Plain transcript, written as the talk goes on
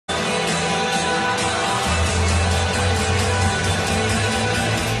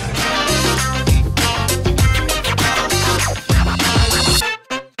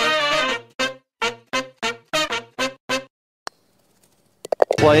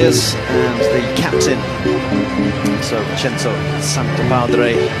players and the captain. So Vincenzo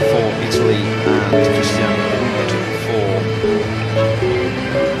Santopadre for Italy and Christian for...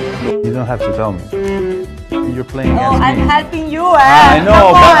 You don't have to tell me. You're playing against me. I'm helping you, I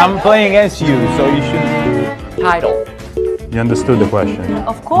know, but I'm playing against you, so you should... Title. You understood the question.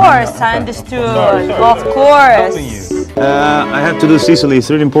 Of course, I understood. Sorry. Of course. I have to do Sicily, it's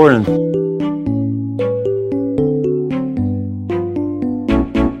really important.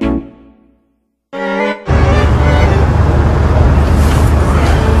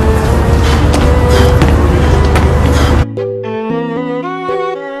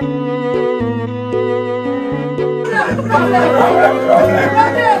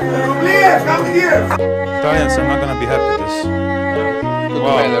 Please, come here! Italians are not gonna be happy with this.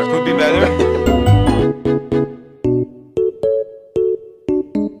 Could be better.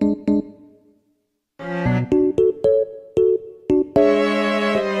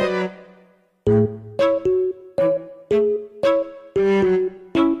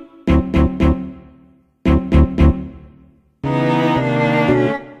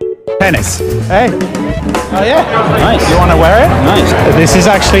 Tennis. Hey. Oh yeah. Nice. You wanna wear it? Nice. This is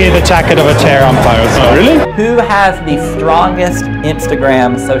actually the jacket of a chair umpire. Oh, really? Who has the strongest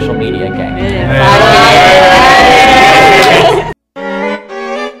Instagram social media game?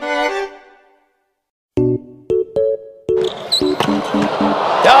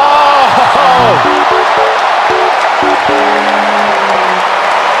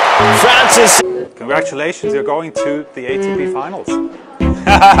 Francis! Congratulations, you're going to the ATP finals.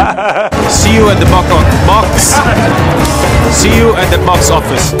 See you at the box. See you at the box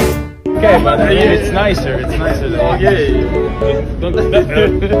office. Okay, but it's nicer. It's nicer than